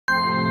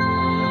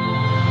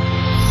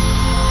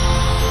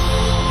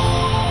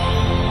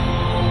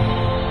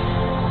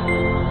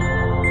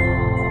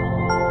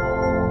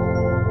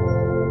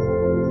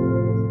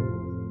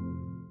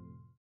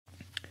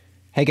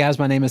Hey guys,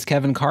 my name is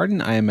Kevin Carden.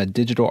 I am a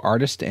digital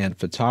artist and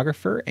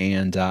photographer,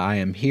 and I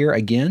am here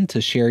again to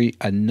share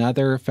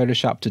another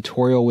Photoshop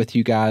tutorial with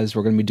you guys.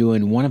 We're going to be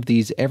doing one of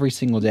these every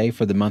single day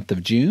for the month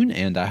of June,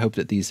 and I hope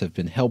that these have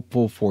been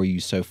helpful for you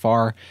so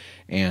far,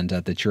 and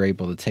that you're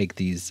able to take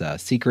these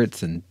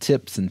secrets and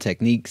tips and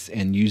techniques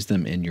and use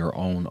them in your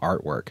own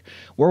artwork.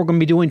 What we're going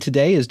to be doing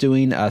today is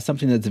doing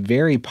something that's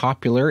very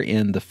popular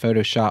in the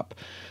Photoshop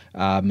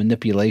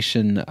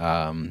manipulation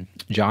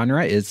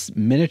genre, is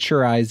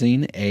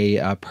miniaturizing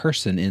a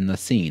person in the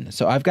scene.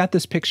 So I've got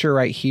this picture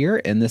right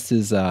here, and this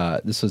is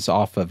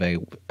off of a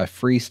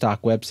free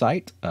stock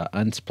website,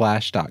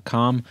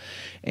 unsplash.com,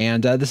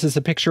 and this is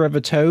a picture of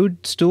a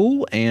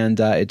toadstool, and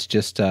it's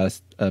just a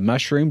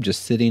mushroom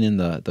just sitting in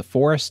the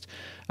forest.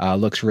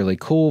 Looks really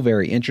cool,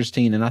 very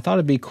interesting, and I thought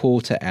it'd be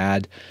cool to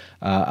add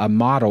a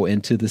model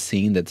into the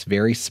scene that's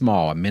very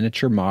small, a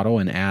miniature model,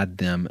 and add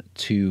them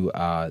to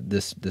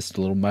this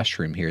little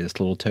mushroom here, this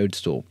little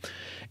toadstool.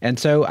 And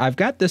so I've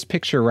got this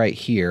picture right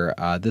here.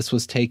 This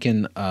was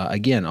taken,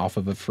 again, off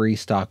of a free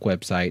stock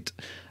website.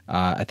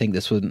 I think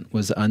this one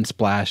was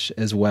Unsplash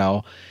as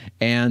well.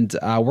 And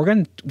what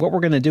we're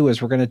gonna do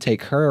is we're gonna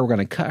take her, we're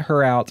gonna cut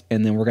her out,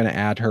 and then we're gonna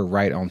add her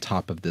right on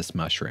top of this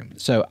mushroom.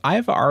 So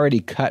I've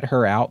already cut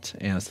her out,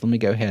 and so let me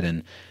go ahead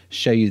and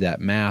show you that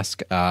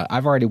mask.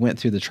 I've already went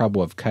through the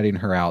trouble of cutting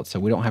her out,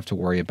 so we don't have to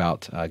worry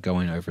about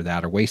going over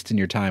that or wasting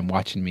your time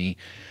watching me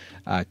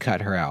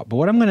cut her out. But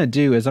what I'm gonna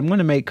do is I'm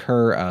gonna make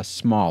her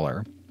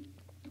smaller.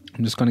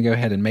 I'm just gonna go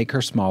ahead and make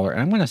her smaller, and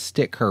I'm gonna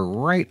stick her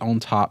right on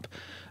top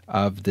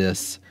of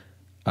this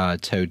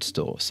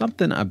toadstool,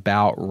 something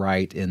about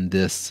right in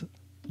this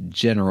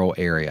general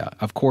area.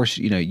 Of course,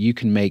 you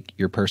can make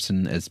your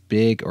person as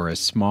big or as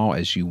small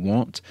as you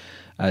want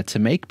to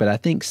make, but I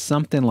think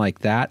something like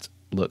that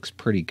looks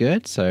pretty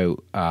good.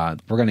 So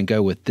we're going to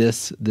go with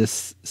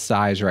this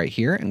size right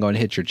here, and go ahead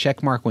and hit your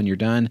check mark when you're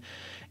done.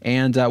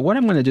 And what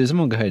I'm going to do is I'm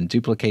going to go ahead and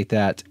duplicate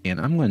that, and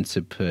I'm going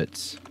to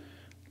put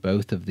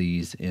both of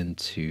these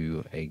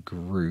into a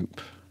group.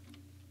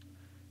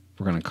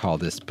 We're going to call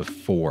this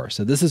before.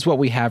 So this is what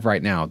we have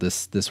right now,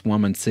 this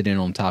woman sitting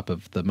on top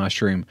of the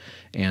mushroom,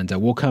 and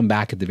we'll come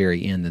back at the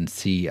very end and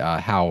see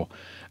how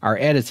our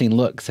editing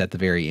looks at the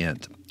very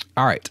end.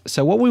 All right,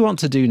 so what we want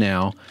to do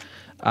now,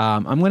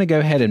 I'm going to go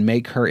ahead and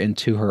make her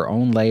into her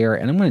own layer,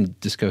 and I'm going to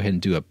just go ahead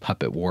and do a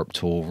puppet warp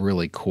tool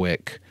really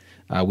quick.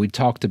 We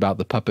talked about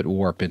the puppet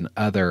warp in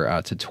other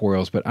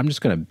tutorials, but I'm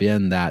just going to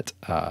bend that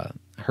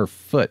her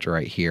foot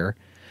right here,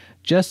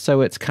 just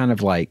so it's kind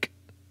of like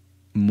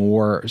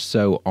more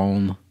so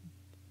on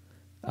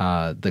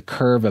the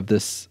curve of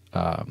this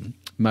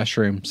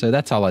mushroom. So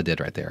that's all I did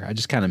right there. I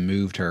just kind of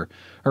moved her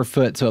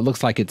foot so it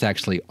looks like it's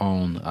actually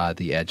on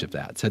the edge of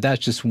that. So that's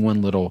just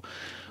one little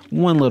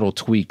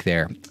tweak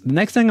there. The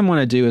next thing I'm going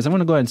to do is I'm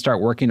going to go ahead and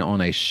start working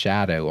on a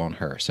shadow on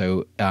her.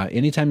 So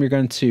anytime you're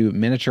going to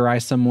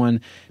miniaturize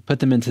someone, put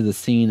them into the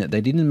scene,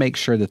 they need to make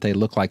sure that they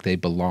look like they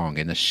belong.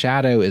 And a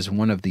shadow is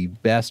one of the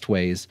best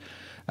ways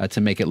to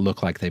make it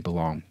look like they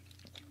belong.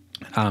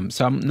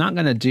 So I'm not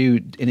going to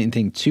do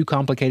anything too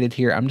complicated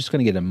here. I'm just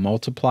going to get a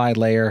multiply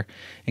layer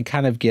and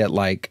kind of get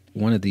like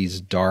one of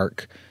these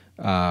dark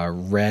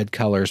red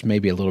colors,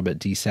 maybe a little bit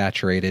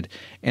desaturated.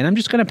 And I'm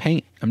just going to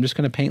paint. I'm just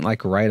going to paint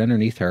like right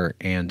underneath her,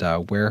 and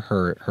where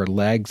her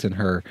legs and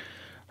her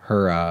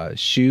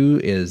shoe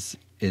is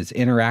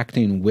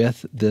interacting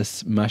with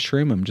this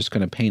mushroom. I'm just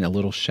going to paint a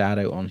little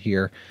shadow on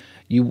here.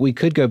 We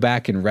could go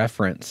back and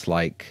reference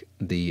like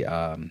the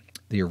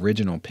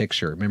original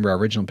picture. Remember our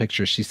original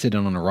picture, she's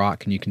sitting on a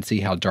rock, and you can see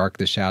how dark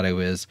the shadow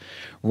is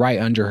right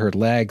under her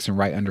legs and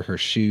right under her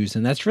shoes.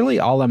 And that's really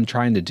all I'm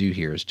trying to do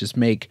here, is just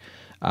make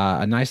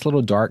a nice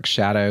little dark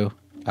shadow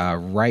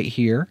right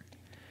here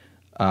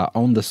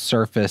on the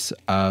surface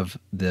of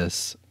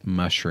this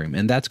mushroom.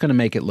 And that's going to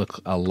make it look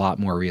a lot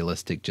more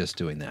realistic just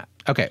doing that.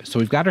 Okay, so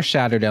we've got our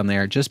shadow down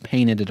there, just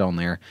painted it on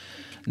there.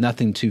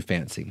 Nothing too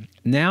fancy.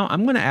 Now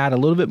I'm going to add a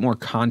little bit more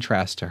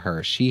contrast to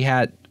her. She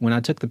had, when I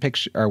took the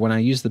picture, or when I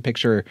used the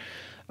picture,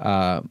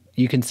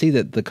 you can see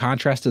that the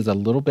contrast is a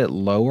little bit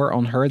lower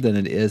on her than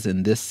it is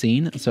in this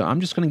scene. So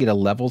I'm just going to get a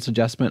levels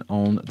adjustment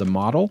on the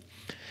model,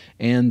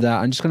 and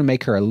I'm just going to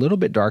make her a little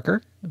bit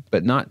darker,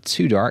 but not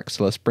too dark.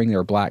 So let's bring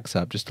our blacks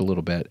up just a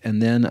little bit,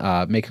 and then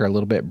make her a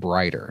little bit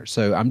brighter.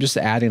 So I'm just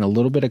adding a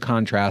little bit of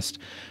contrast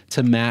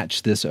to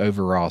match this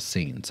overall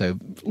scene. So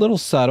a little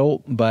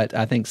subtle, but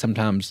I think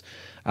sometimes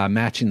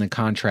matching the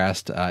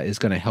contrast is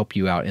going to help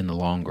you out in the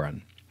long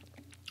run.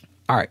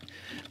 All right,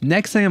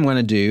 next thing I'm going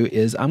to do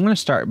is I'm going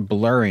to start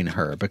blurring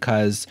her,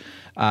 because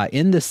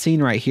in this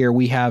scene right here,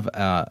 we have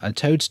a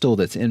toadstool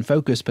that's in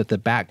focus, but the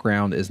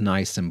background is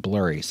nice and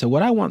blurry. So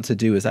what I want to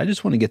do is I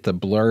just want to get the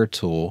blur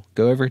tool,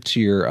 go over to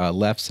your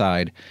left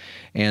side,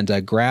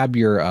 and grab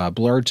your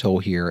blur tool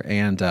here.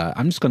 And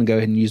I'm just going to go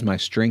ahead and use my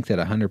strength at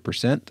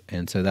 100%,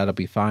 and so that'll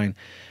be fine.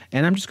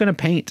 And I'm just going to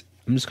paint.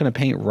 I'm just going to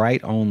paint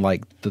right on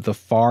like the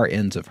far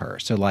ends of her.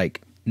 So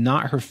like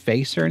not her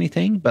face or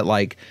anything, but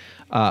like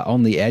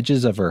on the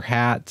edges of her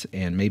hat,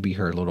 and maybe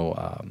her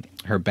little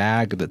her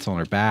bag that's on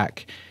her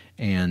back,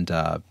 and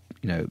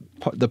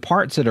the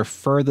parts that are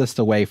furthest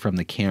away from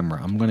the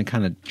camera, I'm going to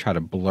kind of try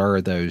to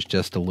blur those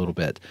just a little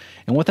bit.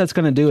 And what that's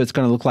going to do, it's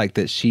going to look like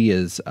that she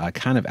is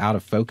kind of out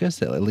of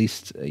focus, at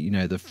least,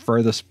 the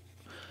furthest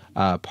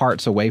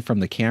parts away from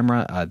the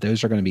camera.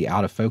 Those are going to be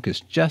out of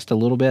focus just a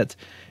little bit.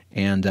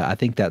 And I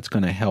think that's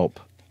going to help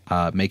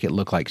make it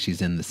look like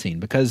she's in the scene,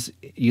 because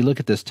you look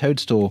at this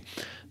toadstool,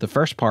 the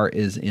first part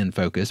is in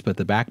focus, but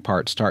the back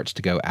part starts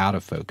to go out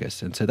of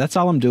focus. And so that's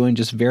all I'm doing,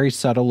 just very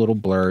subtle little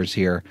blurs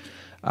here,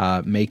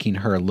 making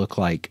her look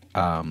like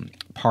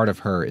part of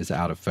her is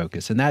out of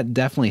focus. And that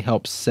definitely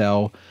helps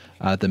sell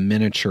the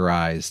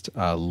miniaturized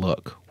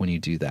look when you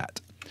do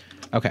that.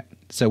 Okay,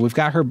 so we've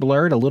got her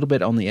blurred a little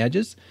bit on the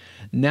edges.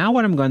 Now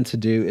what I'm going to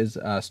do is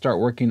start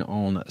working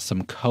on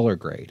some color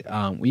grade.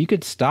 You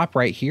could stop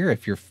right here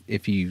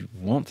if you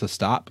want to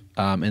stop,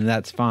 and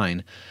that's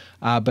fine.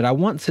 But I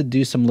want to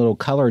do some little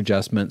color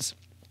adjustments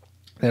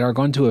that are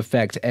going to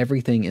affect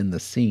everything in the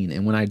scene.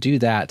 And when I do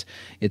that,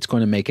 it's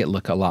going to make it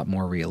look a lot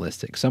more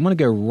realistic. So I'm going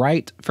to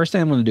go first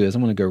thing I'm going to do is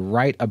I'm going to go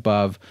right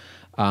above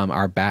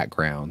our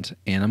background,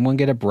 and I'm going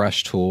to get a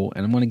brush tool,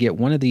 and I'm going to get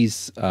one of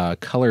these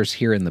colors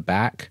here in the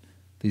back,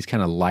 these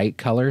kind of light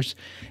colors.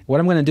 What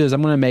I'm going to do is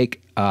I'm going to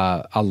make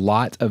a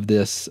lot of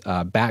this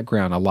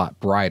background a lot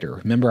brighter.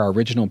 Remember our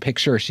original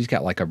picture? She's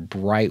got like a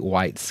bright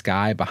white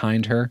sky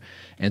behind her.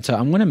 And so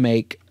I'm going to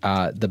make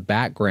the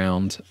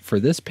background for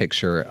this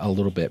picture a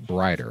little bit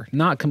brighter.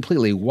 Not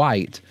completely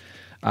white,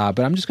 but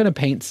I'm just going to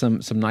paint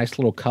some nice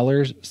little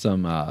colors,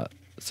 some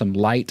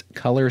light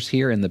colors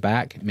here in the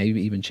back,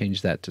 maybe even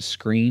change that to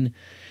screen.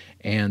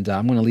 And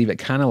I'm going to leave it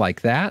kind of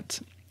like that.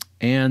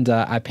 And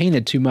I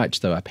painted too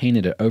much, though. I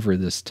painted it over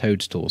this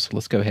toadstool. So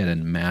let's go ahead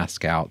and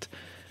mask out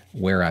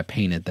where I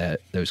painted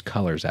those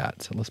colors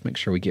at. So let's make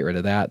sure we get rid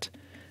of that.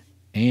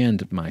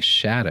 And my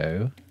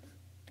shadow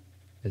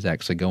is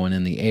actually going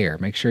in the air.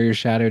 Make sure your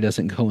shadow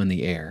doesn't go in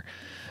the air.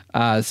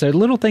 So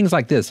little things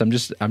like this. I'm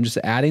just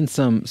adding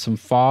some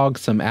fog,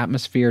 some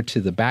atmosphere to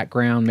the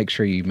background. Make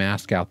sure you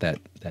mask out that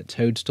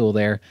toadstool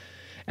there.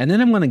 And then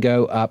I'm going to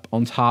go up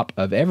on top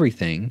of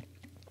everything,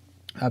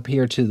 up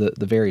here to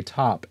the very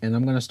top, and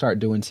I'm going to start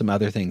doing some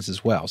other things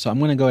as well. So I'm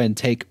going to go ahead and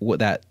take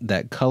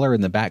that color in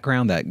the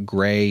background, that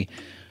gray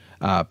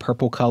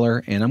purple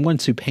color, and I'm going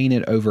to paint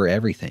it over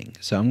everything.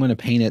 So I'm going to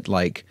paint it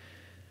like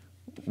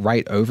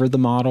right over the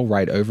model,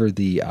 right over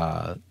the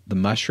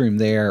mushroom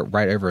there,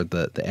 right over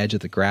the edge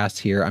of the grass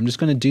here. I'm just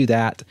going to do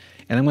that,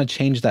 and I'm going to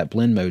change that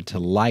blend mode to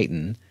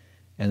lighten,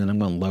 and then I'm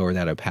going to lower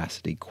that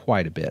opacity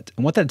quite a bit.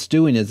 And what that's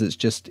doing is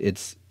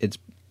it's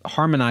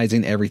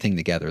harmonizing everything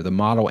together. The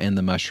model and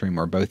the mushroom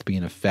are both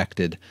being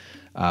affected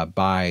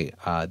by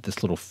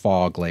this little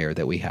fog layer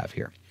that we have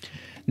here.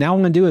 Now what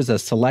I'm going to do is a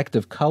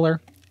selective color,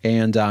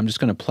 and I'm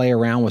just going to play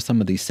around with some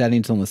of these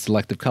settings on the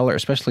selective color,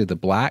 especially the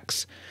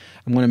blacks.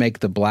 I'm going to make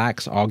the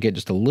blacks all get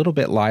just a little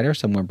bit lighter,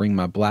 so I'm going to bring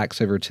my blacks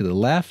over to the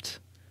left.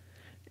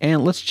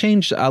 And let's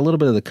change a little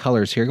bit of the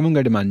colors here. I'm going to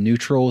go to my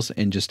neutrals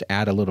and just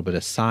add a little bit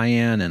of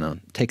cyan,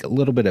 and take a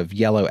little bit of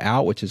yellow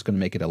out, which is going to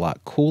make it a lot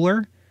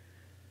cooler.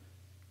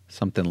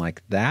 Something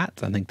like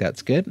that. I think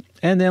that's good.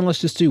 And then let's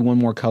just do one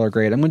more color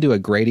grade. I'm going to do a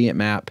gradient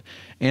map,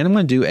 and I'm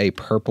going to do a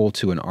purple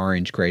to an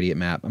orange gradient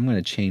map. I'm going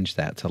to change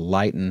that to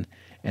lighten,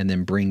 and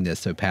then bring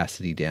this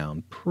opacity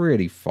down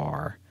pretty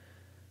far,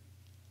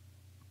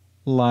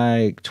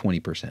 like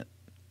 20%.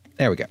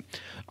 There we go.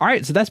 All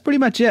right, so that's pretty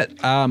much it.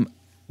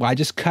 Well, I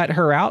just cut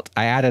her out.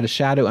 I added a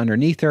shadow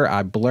underneath her.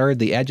 I blurred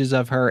the edges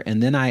of her,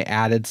 and then I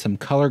added some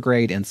color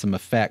grade and some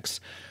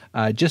effects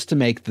just to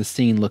make the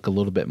scene look a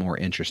little bit more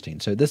interesting.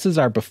 So this is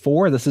our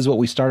before. This is what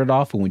we started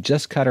off when we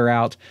just cut her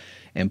out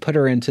and put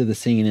her into the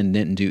scene and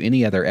didn't do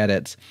any other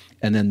edits.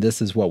 And then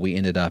this is what we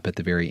ended up at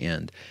the very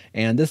end.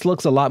 And this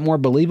looks a lot more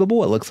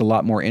believable. It looks a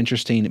lot more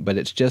interesting, but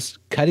it's just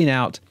cutting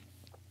out,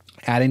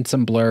 adding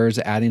some blurs,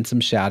 adding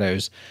some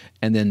shadows,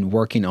 and then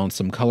working on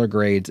some color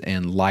grades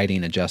and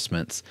lighting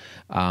adjustments.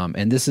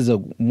 And this is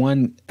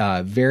one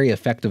very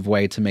effective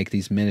way to make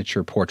these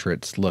miniature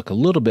portraits look a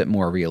little bit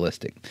more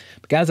realistic.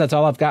 But guys, that's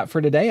all I've got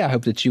for today. I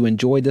hope that you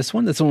enjoyed this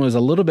one. This one was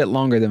a little bit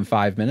longer than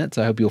 5 minutes.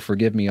 I hope you'll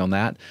forgive me on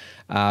that.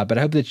 But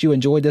I hope that you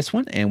enjoyed this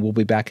one, and we'll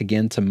be back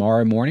again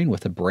tomorrow morning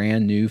with a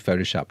brand new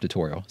Photoshop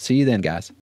tutorial. See you then, guys.